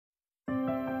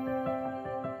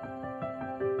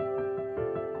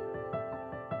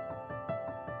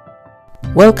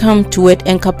Welcome to Word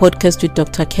Anchor Podcast with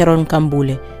Dr. Carol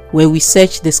Nkambule, where we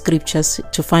search the scriptures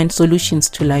to find solutions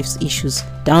to life's issues.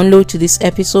 Download to this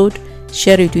episode,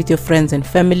 share it with your friends and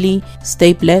family.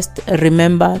 Stay blessed.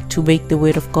 Remember to make the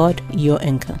Word of God your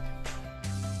anchor.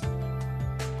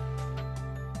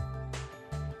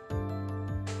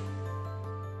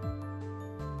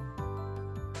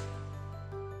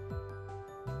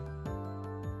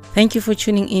 Thank you for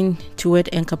tuning in to Word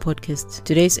Anchor Podcast.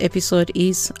 Today's episode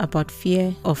is about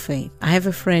fear of faith. I have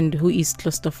a friend who is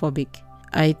claustrophobic.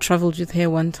 I traveled with her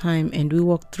one time and we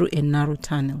walked through a narrow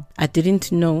tunnel. I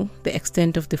didn't know the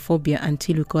extent of the phobia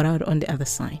until we got out on the other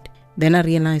side. Then I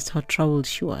realized how troubled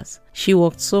she was. She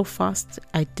walked so fast,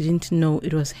 I didn't know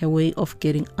it was her way of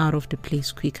getting out of the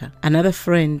place quicker. Another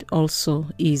friend also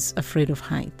is afraid of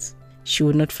heights. She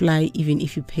would not fly even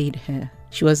if you paid her.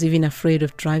 She was even afraid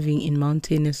of driving in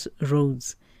mountainous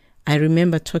roads. I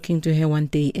remember talking to her one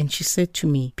day and she said to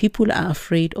me, people are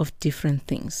afraid of different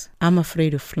things. I'm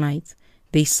afraid of flight.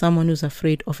 There's someone who's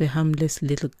afraid of a harmless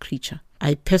little creature.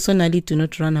 I personally do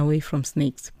not run away from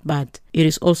snakes, but it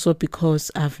is also because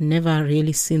I've never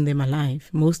really seen them alive.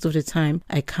 Most of the time,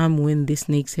 I come when these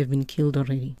snakes have been killed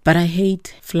already. But I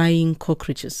hate flying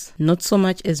cockroaches, not so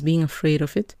much as being afraid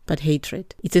of it, but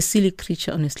hatred. It's a silly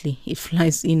creature, honestly. It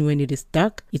flies in when it is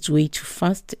dark, it's way too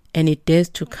fast, and it dares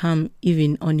to come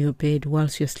even on your bed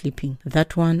whilst you're sleeping.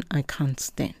 That one I can't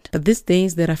stand. But these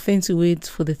days, there are fancy words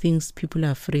for the things people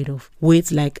are afraid of.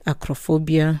 Words like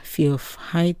acrophobia, fear of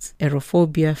heights,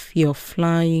 aerophobia, fear of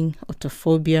flying,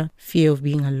 autophobia, fear of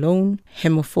being alone,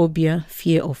 hemophobia,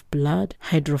 fear of blood,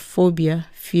 hydrophobia,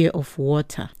 fear of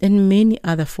water, and many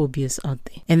other phobias out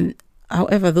there. And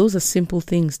however, those are simple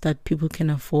things that people can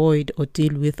avoid or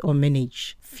deal with or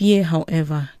manage. Fear,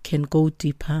 however, can go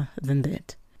deeper than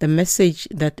that. The message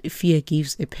that fear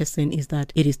gives a person is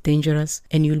that it is dangerous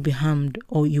and you'll be harmed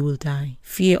or you will die.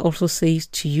 Fear also says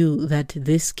to you that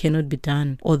this cannot be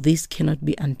done or this cannot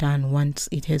be undone once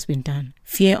it has been done.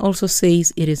 Fear also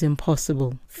says it is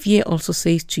impossible. Fear also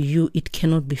says to you it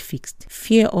cannot be fixed.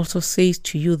 Fear also says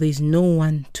to you there is no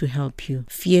one to help you.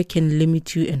 Fear can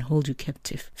limit you and hold you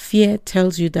captive. Fear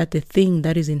tells you that the thing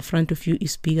that is in front of you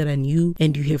is bigger than you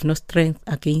and you have no strength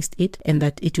against it and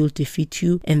that it will defeat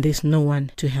you and there's no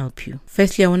one to help you.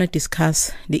 Firstly, I want to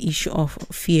discuss the issue of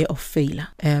fear of failure.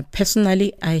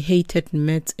 Personally, I hated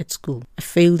maths at school. I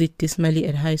failed it dismally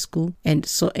at high school, and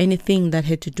so anything that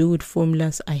had to do with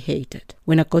formulas, I hated.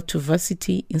 When I got to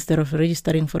varsity, instead of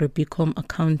registering for a BCom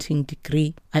accounting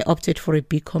degree, I opted for a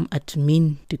BCom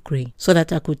admin degree so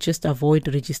that I could just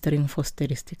avoid registering for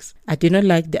statistics. I did not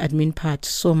like the admin part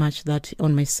so much that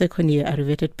on my second year, I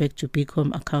reverted back to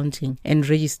BCom accounting and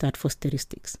registered for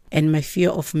statistics. And my fear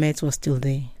of maths was still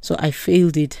there. So I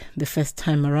failed it the first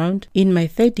time around. In my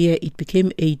third year, it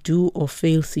became a do or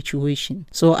fail situation.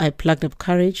 So I plucked up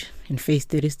courage and faced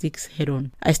statistics head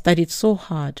on. I studied so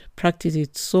hard, practiced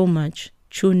it so much,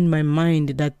 tuned my mind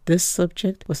that this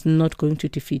subject was not going to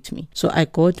defeat me. So I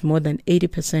got more than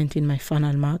 80% in my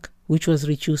final mark, which was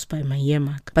reduced by my year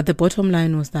mark. But the bottom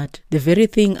line was that the very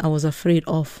thing I was afraid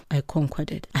of, I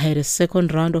conquered it. I had a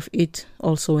second round of it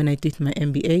also when I did my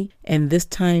MBA, and this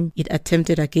time it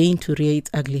attempted again to rear its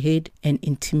ugly head and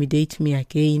intimidate me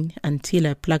again until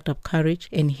I plucked up courage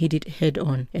and hit it head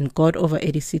on and got over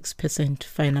 86%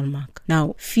 final mark.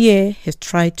 Now, fear has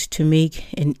tried to make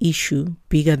an issue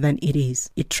bigger than it is.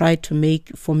 It tried to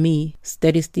make, for me,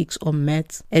 statistics or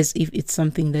maths as if it's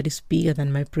something that is bigger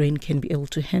than my brain can be able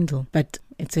to handle. But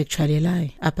it's actually a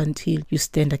lie up until you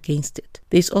stand against it.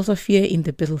 There's also fear in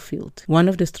the battlefield. One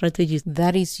of the strategies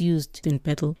that is used in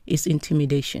battle is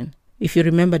intimidation. If you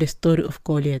remember the story of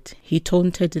Goliath, he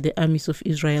taunted the armies of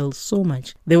Israel so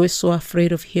much. They were so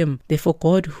afraid of him. They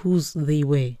forgot whose they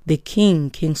were. The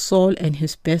king, King Saul, and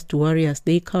his best warriors,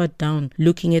 they cowered down,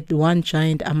 looking at one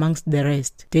giant amongst the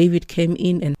rest. David came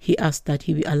in and he asked that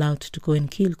he be allowed to go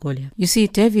and kill Goliath. You see,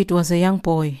 David was a young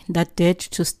boy that dared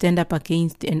to stand up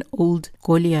against an old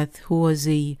Goliath who was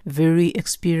a very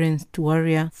experienced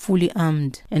warrior, fully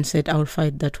armed, and said, I'll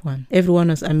fight that one. Everyone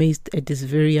was amazed at this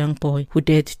very young boy who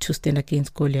dared to stand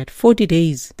against Goliath. 40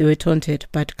 days they were taunted,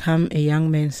 but come a young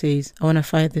man says, I want to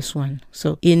fight this one.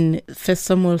 So in 1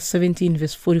 Samuel 17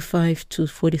 verse 45 to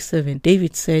 47,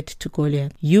 David said to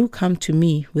Goliath, you come to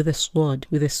me with a sword,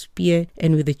 with a spear,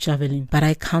 and with a javelin, but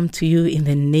I come to you in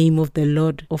the name of the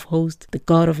Lord of hosts, the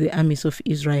God of the armies of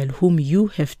Israel, whom you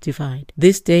have defied.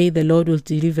 This day the Lord will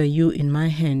deliver you in my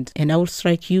hand, and I will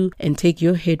strike you and take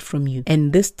your head from you.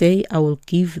 And this day I will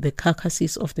give the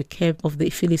carcasses of the camp of the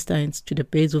Philistines to the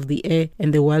birds of the the air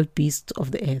and the wild beasts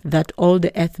of the earth, that all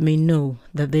the earth may know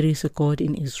that there is a God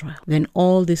in Israel. Then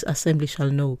all this assembly shall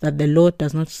know that the Lord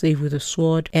does not save with a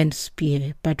sword and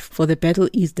spear, but for the battle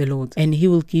is the Lord's, and he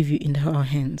will give you into our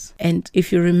hands. And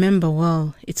if you remember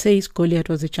well, it says Goliath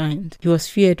was a giant. He was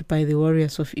feared by the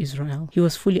warriors of Israel. He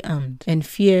was fully armed, and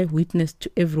fear witnessed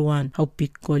to everyone how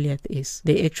big Goliath is.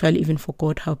 They actually even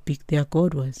forgot how big their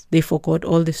God was. They forgot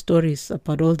all the stories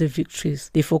about all the victories.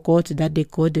 They forgot that they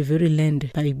got the very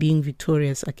land by being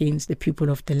victorious against the people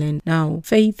of the land. Now,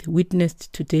 faith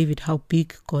witnessed to David how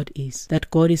big God is,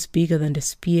 that God is bigger than the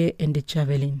spear and the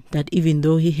javelin, that even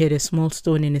though he had a small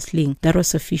stone and a sling, that was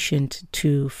sufficient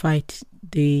to fight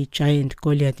the giant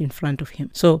Goliath in front of him.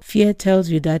 So fear tells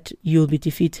you that you'll be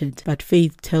defeated, but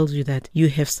faith tells you that you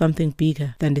have something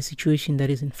bigger than the situation that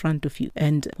is in front of you.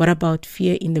 And what about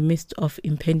fear in the midst of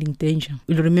impending danger?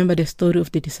 You'll remember the story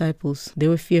of the disciples. They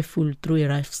were fearful through a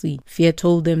rough sea. Fear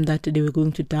told them that they were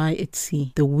going to die at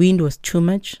sea. The wind was too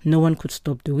much. No one could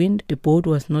stop the wind. The boat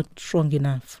was not strong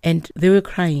enough. And they were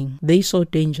crying. They saw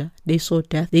danger. They saw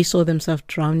death. They saw themselves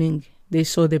drowning. They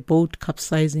saw the boat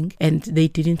capsizing, and they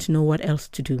didn't know what else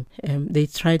to do. They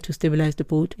tried to stabilize the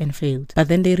boat and failed. But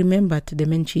then they remembered the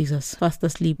man Jesus, fast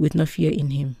asleep with no fear in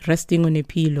him, resting on a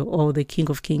pillow, or the King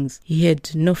of Kings. He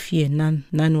had no fear, none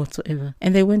whatsoever.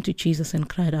 And they went to Jesus and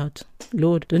cried out,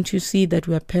 "Lord, don't you see that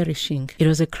we are perishing?" It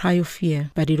was a cry of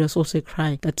fear, but it was also a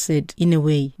cry that said, in a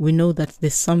way, we know that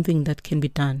there's something that can be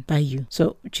done by you.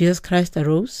 So Jesus Christ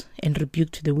arose and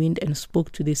rebuked the wind and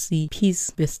spoke to the sea,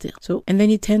 "Peace, be still." So, and then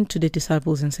he turned to the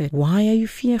disciples and said, "Why are you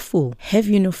fearful? Have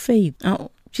you no faith?" Now,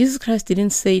 Jesus Christ didn't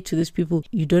say to these people,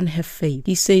 "You don't have faith."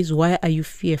 He says, "Why are you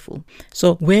fearful?"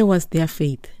 So where was their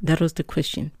faith? That was the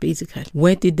question, basically.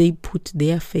 Where did they put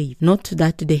their faith? Not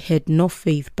that they had no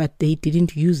faith, but they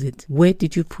didn't use it. Where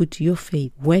did you put your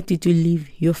faith? Where did you leave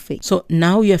your faith? So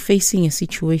now you're facing a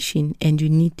situation and you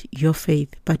need your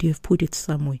faith, but you've put it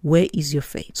somewhere. Where is your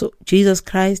faith? So Jesus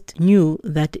Christ knew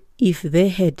that if they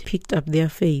had picked up their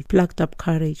faith, plucked up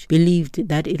courage, believed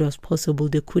that it was possible,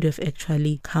 they could have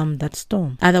actually calmed that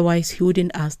storm. Otherwise, he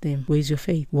wouldn't ask them, "Where's your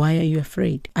faith? Why are you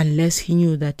afraid?" Unless he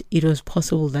knew that it was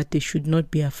possible that they should not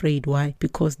be afraid. Why?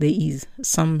 Because there is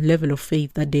some level of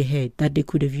faith that they had that they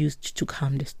could have used to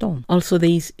calm the storm. Also, there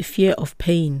is fear of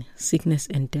pain, sickness,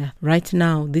 and death. Right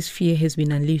now, this fear has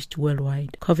been unleashed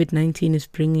worldwide. COVID-19 is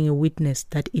bringing a witness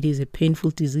that it is a painful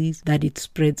disease, that it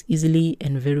spreads easily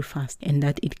and very fast, and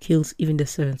that it kills even the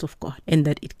servants of God, and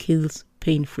that it kills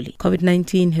painfully.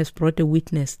 COVID-19 has brought a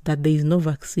witness that there is no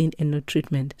vaccine and no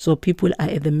treatment, so people are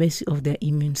at the mercy of their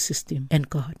immune system and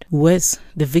God. Worse,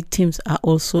 the victims are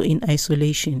also in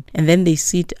isolation, and then they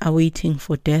sit awaiting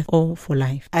for death or for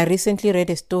life. I recently read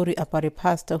a story about a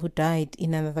pastor who died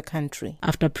in another country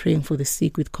after praying for the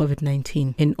sick with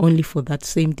COVID-19, and only for that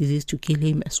same disease to kill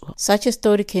him as well. Such a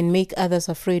story can make others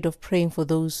afraid of praying for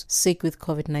those sick with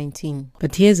COVID-19.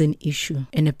 But here's an issue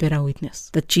and a better witness,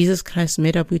 that Jesus Christ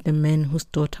met up with a man whose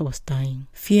daughter was dying.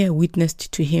 Fear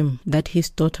witnessed to him that his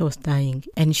daughter was dying,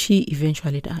 and she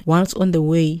eventually died. Whilst on the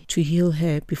way to heal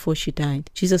her before she died,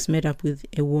 Jesus met up with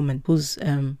a woman whose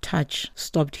touch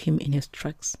stopped him in his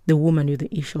tracks. The woman with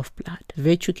the issue of blood.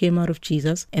 Virtue came out of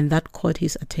Jesus, and that caught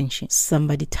his attention.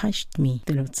 "Somebody touched me,"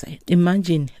 the Lord said.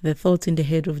 Imagine the thoughts in the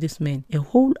head of this man. A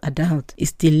whole adult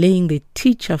is delaying the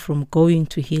teacher from going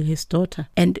to heal his daughter,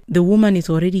 and the woman is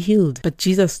already healed, but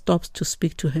Jesus stops to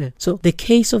speak to her. So the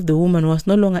case of the woman was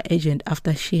no longer urgent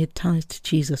after she had touched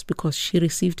Jesus, because she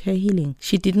received her healing.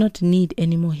 She did not need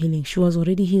any more healing. She was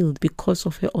already healed because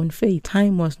of her own faith.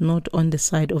 Time was not on the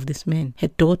side of this man. Her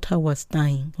daughter was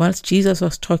dying. Whilst Jesus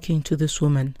was talking to this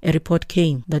woman, a report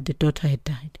came that the daughter had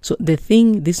died. So the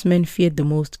thing this man feared the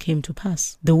most came to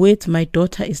pass. The words, "My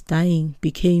daughter is dying,"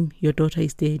 became, "Your daughter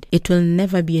is dead." It will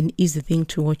never be an easy thing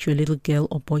to watch your little girl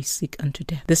or boy sick unto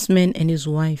death. This man and his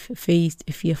wife faced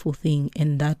a fearful thing,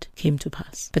 and that came to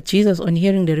pass. But Jesus, on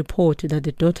hearing the report that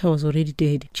the daughter was already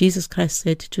dead, Jesus Christ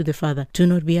said to the father, "Do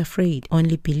not be afraid,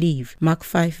 only believe." Mark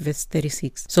 5 verse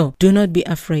 36. So do not be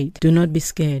afraid. Do not be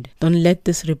scared. Don't let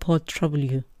this report trouble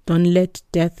you. Don't let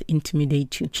death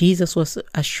intimidate you. Jesus was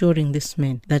assuring this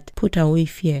man that put away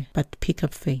fear, but pick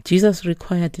up faith. Jesus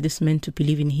required this man to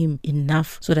believe in him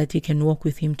enough so that he can walk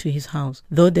with him to his house,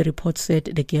 though the report said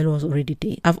the girl was already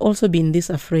dead. I've also been this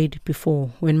afraid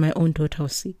before when my own daughter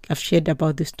was sick. I've shared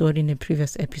about this story in a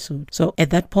previous episode. So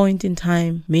at that point in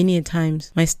time, many a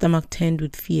times, my stomach turned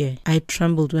with fear. I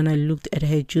trembled when I looked at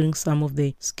her during some of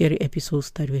the scary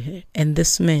episodes that we had. And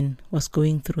this man was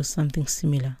going through something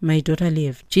similar. My daughter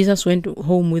lived. Jesus went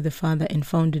home with the father and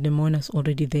found the mourners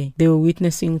already there. They were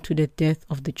witnessing to the death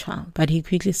of the child, but he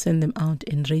quickly sent them out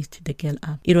and raised the girl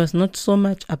up. It was not so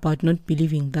much about not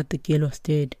believing that the girl was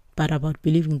dead, but about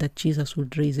believing that Jesus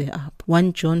would raise her up.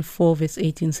 1 John 4 verse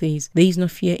 18 says, "There is no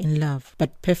fear in love,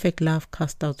 but perfect love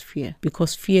casts out fear,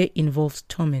 because fear involves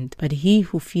torment. But he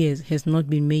who fears has not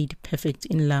been made perfect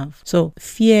in love." So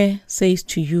fear says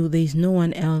to you, there is no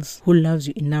one else who loves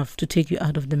you enough to take you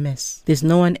out of the mess. There's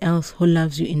no one else who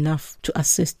loves you enough to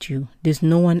assist you. There's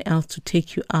no one else to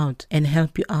take you out and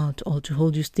help you out, or to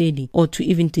hold you steady, or to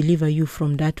even deliver you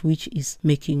from that which is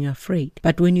making you afraid.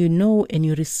 But when you know and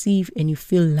you receive and you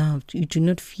feel loved, you do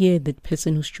not fear that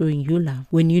person who's showing you love.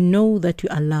 When you know that you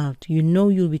are loved, you know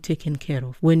you'll be taken care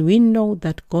of. When we know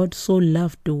that God so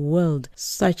loved the world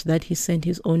such that he sent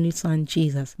his only son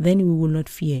Jesus, then we will not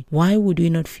fear. Why would we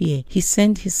not fear? He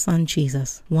sent his son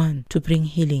Jesus, one, to bring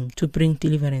healing, to bring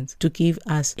deliverance, to give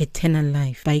us eternal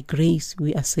life. By grace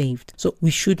we are saved. So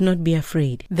we should not be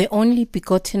afraid. The only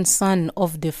begotten Son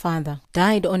of the Father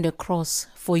died on the cross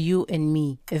for you and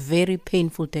me, a very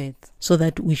painful death, so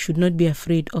that we should not be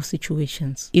afraid of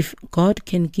situations. If God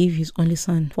can give his only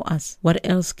son for us, what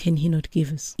else can he not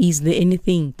give us? Is there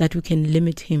anything that we can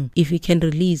limit him? If he can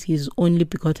release his only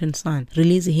begotten son,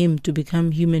 release him to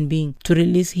become human being, to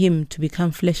release him to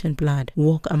become flesh and blood,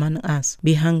 walk among us,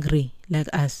 be hungry like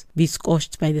us, be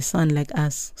scorched by the sun like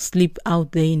us, sleep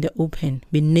out there in the open,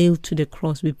 be nailed to the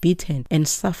cross, be beaten, and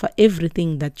suffer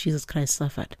everything that Jesus Christ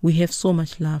suffered. We have so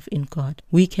much love in God.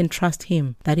 We can trust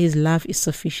him that his love is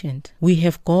sufficient. We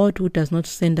have God who does not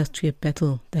send us to a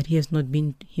battle that he has not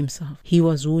been himself. He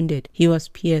was wounded, he was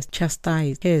pierced,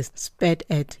 chastised, cursed, spat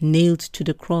at, nailed to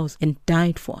the cross, and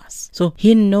died for us. So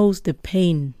he knows the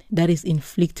pain that is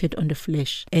inflicted on the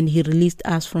flesh, and he released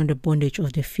us from the bondage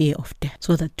of the fear of death,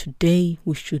 so that today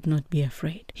we should not be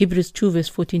afraid. Hebrews 2 verse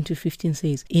 14 to 15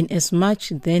 says, "Inasmuch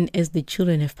then as the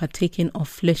children have partaken of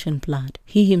flesh and blood,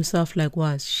 he himself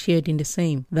likewise shared in the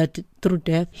same, that through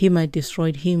death he might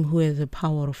destroy him who has the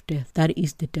power of death, that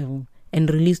is the devil,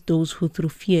 and release those who through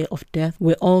fear of death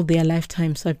were all their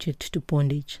lifetime subject to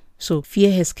bondage." So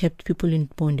fear has kept people in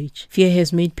bondage. Fear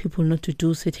has made people not to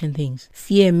do certain things.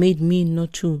 Fear made me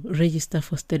not to register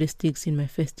for statistics in my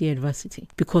first year at varsity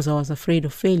because I was afraid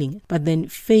of failing. But then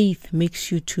faith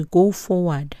makes you to go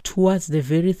forward towards the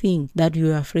very thing that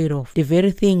you are afraid of, the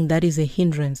very thing that is a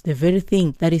hindrance, the very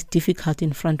thing that is difficult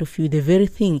in front of you, the very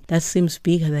thing that seems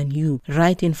bigger than you,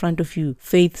 right in front of you.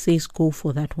 Faith says go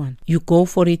for that one. You go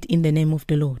for it in the name of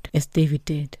the Lord, as David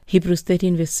did. Hebrews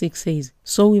 13 verse 6 says,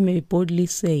 "So we may boldly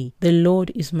say, the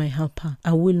Lord is my helper.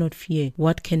 I will not fear.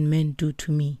 What can men do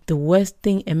to me?" The worst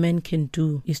thing a man can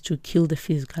do is to kill the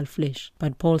physical flesh.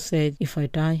 But Paul said, if I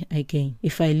die, I gain.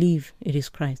 If I live, it is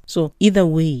Christ. So either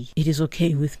way, it is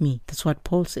okay with me. That's what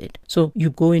Paul said. So you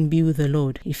go and be with the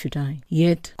Lord if you die.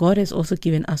 Yet God has also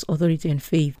given us authority and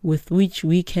faith with which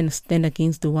we can stand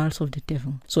against the wiles of the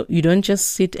devil. So you don't just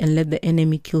sit and let the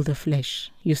enemy kill the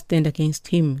flesh. You stand against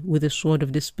him with the sword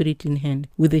of the Spirit in hand,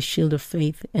 with the shield of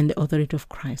faith and the authority of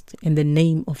Christ, in the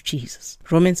name of Jesus.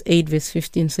 Romans 8 verse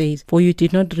 15 says, "For you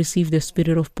did not receive the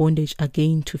spirit of bondage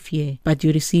again to fear, but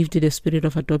you received the spirit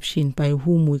of adoption, by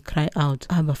whom we cry out,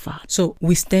 Abba, Father." So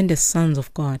we stand as sons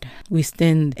of God. We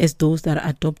stand as those that are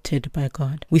adopted by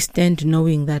God. We stand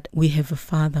knowing that we have a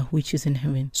Father which is in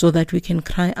heaven, so that we can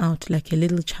cry out like a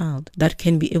little child that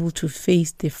can be able to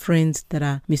face the friends that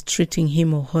are mistreating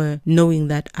him or her, knowing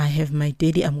that I have my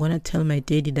daddy. I'm going to tell my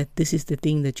daddy that this is the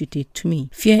thing that you did to me.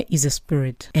 Fear is a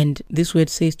spirit, and this word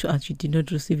says to us, you did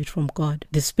not receive it from God.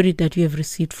 The spirit that you have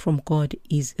received from God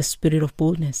is a spirit of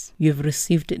boldness. You have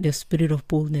received the spirit of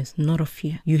boldness, not of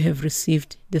fear. You have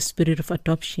received the spirit of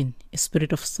adoption, a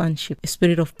spirit of sonship, a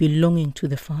spirit of belonging to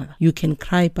the Father. You can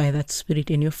cry by that spirit,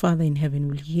 and your Father in heaven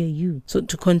will hear you. So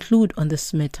to conclude on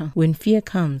this matter, when fear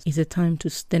comes, it's a time to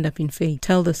stand up in faith.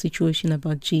 Tell the situation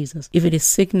about Jesus. If it is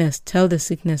sickness, tell the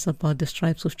sickness about the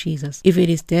stripes of Jesus. If it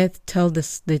is death, tell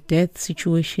the death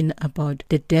situation about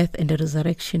the death and the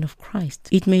resurrection of Christ.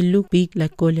 It may look big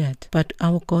like Goliath, but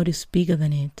our God is bigger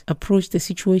than it. Approach the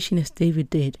situation as David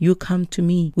did. You come to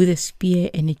me with a spear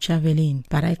and a javelin,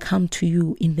 but I come to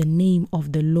you in the name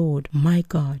of the Lord, my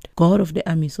God, God of the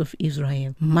armies of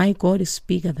Israel. My God is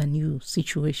bigger than you.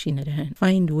 Situation at hand.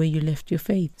 Find where you left your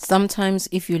faith. Sometimes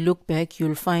if you look back,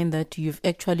 you'll find that you've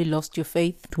actually lost your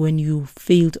faith when you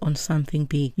failed on something. something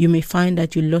big. You may find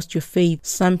that you lost your faith.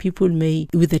 Some people may,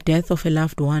 with the death of a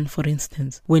loved one, for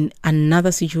instance, when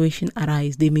another situation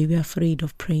arises, they may be afraid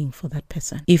of praying for that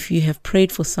person. If you have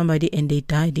prayed for somebody and they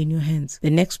died in your hands, the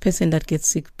next person that gets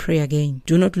sick, pray again.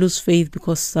 Do not lose faith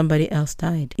because somebody else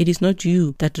died. It is not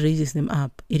you that raises them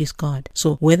up. It is God.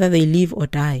 So whether they live or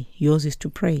die, yours is to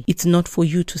pray. It's not for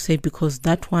you to say, because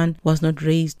that one was not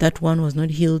raised, that one was not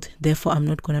healed, therefore I'm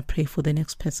not going to pray for the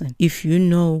next person. If you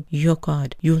know your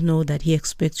God, you know that He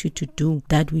expects you to do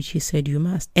that which He said you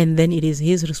must. And then it is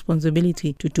His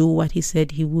responsibility to do what He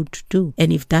said He would do.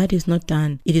 And if that is not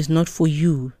done, it is not for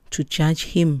you to judge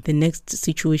Him the next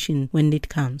situation when it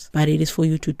comes, but it is for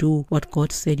you to do what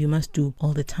God said you must do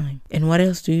all the time. And what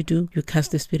else do? You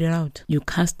cast the spirit out. You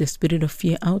cast the spirit of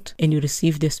fear out, and you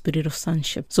receive the spirit of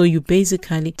sonship. So you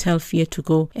basically tell fear to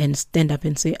go and stand up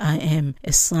and say, I am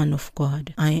a son of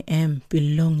God. I am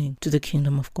belonging to the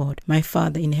kingdom of God. My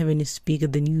Father in heaven is bigger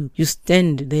than you. You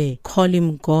stand there, call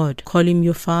Him God, call Him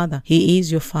your Father. He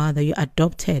is your Father. You're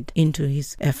adopted into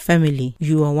His family.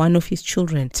 You are one of His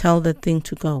children. Tell that thing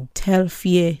to go. Tell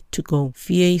fear to go.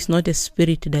 Fear is not a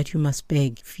spirit that you must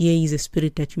beg. Fear is a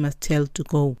spirit that you must tell to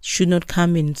go. Should not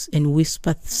come in and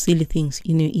whisper silly things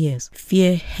in your ears.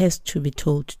 Fear has to be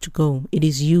told to go. It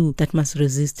is you that must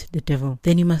resist the devil.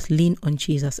 Then you must lean on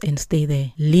Jesus and stay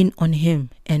there. Lean on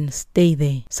Him and stay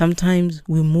there. Sometimes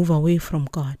we move away from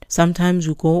God. Sometimes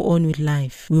we go on with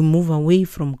life. We move away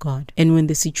from God. And when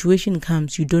the situation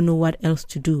comes, you don't know what else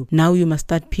to do. Now you must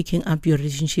start picking up your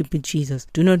relationship with Jesus.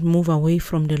 Do not move away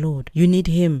from the Lord. You need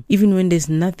Him. Even when there's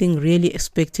nothing really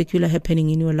spectacular happening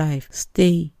in your life,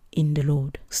 stay in the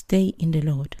Lord. Stay in the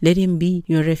Lord. Let Him be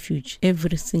your refuge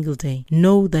every single day.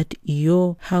 Know that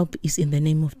your help is in the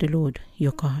name of the Lord,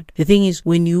 your God. The thing is,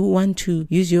 when you want to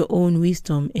use your own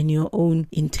wisdom and your own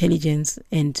intelligence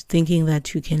and thinking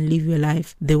that you can live your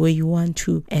life the way you want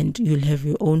to and you'll have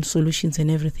your own solutions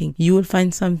and everything, you will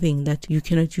find something that you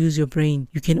cannot use your brain.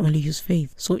 You can only use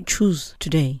faith. So choose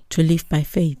today to live by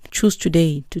faith. Choose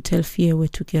today to tell fear where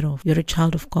to get off. You're a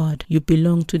child of God. You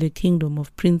belong to the kingdom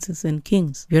of princes and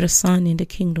kings. You're a son in the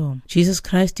kingdom. Jesus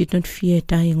Christ did not fear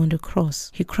dying on the cross.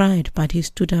 He cried, but He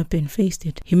stood up and faced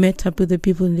it. He met up with the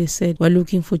people and they said, we're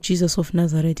looking for Jesus of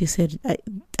Nazareth. He said, I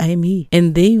am He.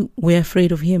 And they were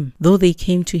afraid of Him. Though they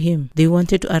came to Him, they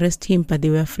wanted to arrest Him, but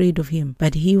they were afraid of Him.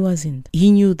 But He wasn't.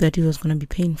 He knew that it was going to be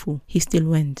painful. He still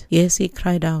went. Yes, He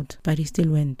cried out, but He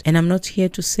still went. And I'm not here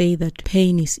to say that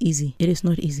pain is easy. It is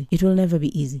not easy. It will never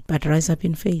be easy. But rise up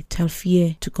in faith. Tell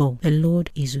fear to go. The Lord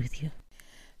is with you.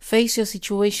 Face your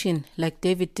situation like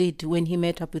David did when he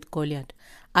met up with Goliath.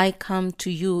 I come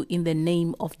to you in the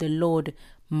name of the Lord,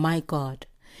 my God.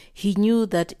 He knew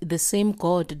that the same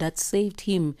God that saved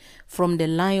him from the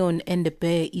lion and the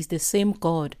bear is the same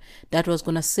God that was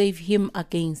going to save him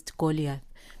against Goliath.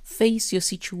 Face your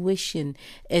situation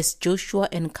as Joshua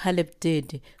and Caleb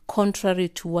did, contrary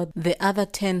to what the other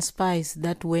 10 spies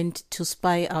that went to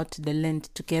spy out the land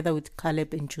together with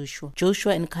Caleb and Joshua.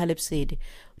 Joshua and Caleb said,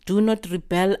 do not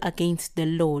rebel against the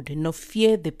Lord, nor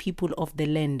fear the people of the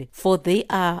land, for they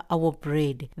are our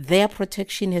bread. Their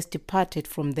protection has departed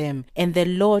from them, and the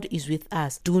Lord is with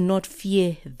us. Do not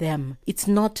fear them. It's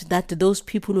not that those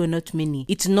people were not many.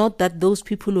 It's not that those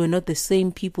people were not the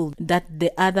same people that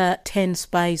the other 10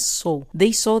 spies saw.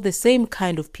 They saw the same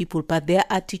kind of people, but their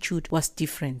attitude was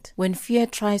different. When fear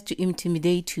tries to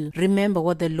intimidate you, remember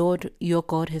what the Lord your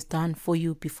God has done for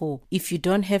you before. If you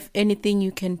don't have anything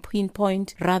you can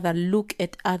pinpoint, rather look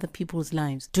at other people's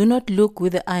lives. Do not look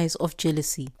with the eyes of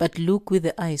jealousy, but look with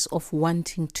the eyes of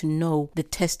wanting to know the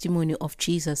testimony of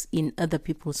Jesus in other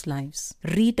people's lives.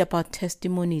 Read about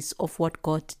testimonies of what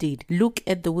God did. Look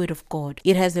at the Word of God.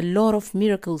 It has a lot of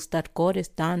miracles that God has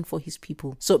done for His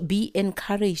people. So be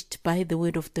encouraged by the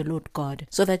Word of the Lord God,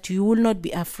 so that you will not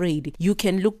be afraid. You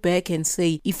can look back and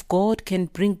say, if God can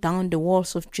bring down the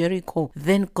walls of Jericho,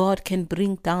 then God can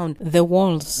bring down the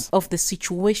walls of the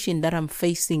situation that I'm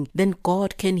facing. Then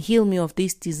God can heal me of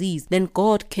this disease. Then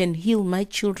God can heal my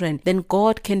children. Then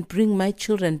God can bring my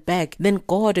children back. Then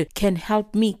God can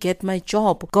help me get my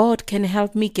job. God can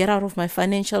help me get out of my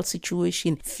financial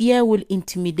situation. Fear will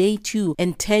intimidate you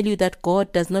and tell you that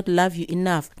God does not love you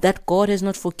enough, that God has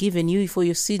not forgiven you for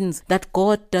your sins, that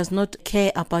God does not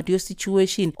care about your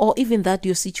situation, or even that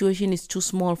your situation is too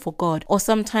small for God, or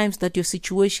sometimes that your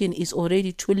situation is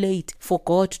already too late for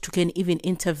God to can even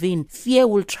intervene. Fear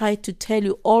will try to tell you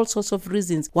you all sorts of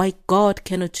reasons why God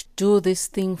cannot do this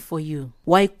thing for you,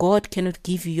 why God cannot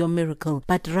give you your miracle.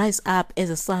 But rise up as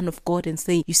a son of God and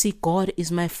say, you see, God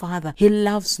is my Father. He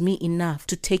loves me enough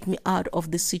to take me out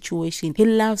of this situation. He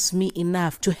loves me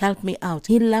enough to help me out.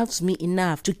 He loves me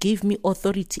enough to give me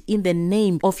authority in the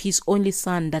name of His only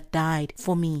Son that died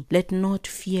for me. Let not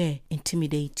fear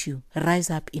intimidate you. Rise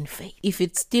up in faith. If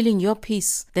it's stealing your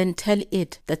peace, then tell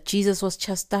it that Jesus was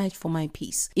chastised for my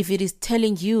peace. If it is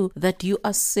telling you that you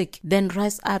are sick, then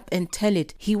rise up and tell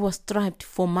it, He was striped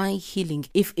for my healing.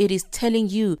 If it is telling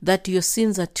you that your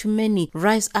sins are too many,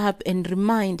 rise up and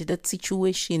remind that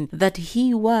situation that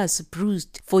He was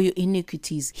bruised for your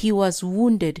iniquities. He was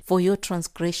wounded for your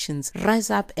transgressions. Rise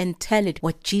up and tell it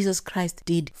what Jesus Christ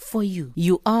did for you.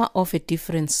 You are of a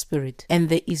different spirit, and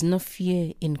there is no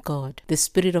fear in God. The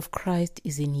Spirit of Christ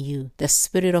is in you. The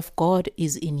Spirit of God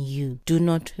is in you. Do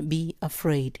not be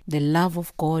afraid. The love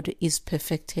of God is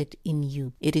perfected in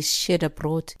you. It is shed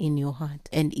abroad in your heart.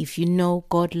 And if you know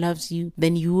God loves you,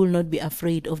 then you will not be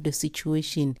afraid of the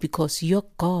situation, because your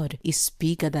God is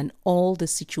bigger than all the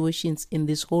situations in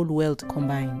this whole world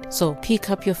combined. So pick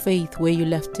up your faith where you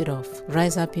left it off.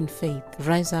 Rise up in faith.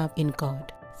 Rise up in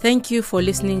God. Thank you for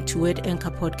listening to Word Anchor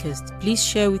Podcast. Please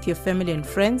share with your family and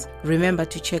friends. Remember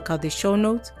to check out the show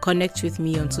notes. Connect with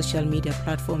me on social media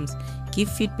platforms. Give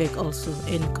feedback also,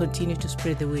 and continue to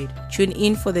spread the word. Tune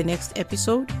in for the next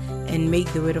episode and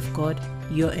make the Word of God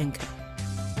your anchor.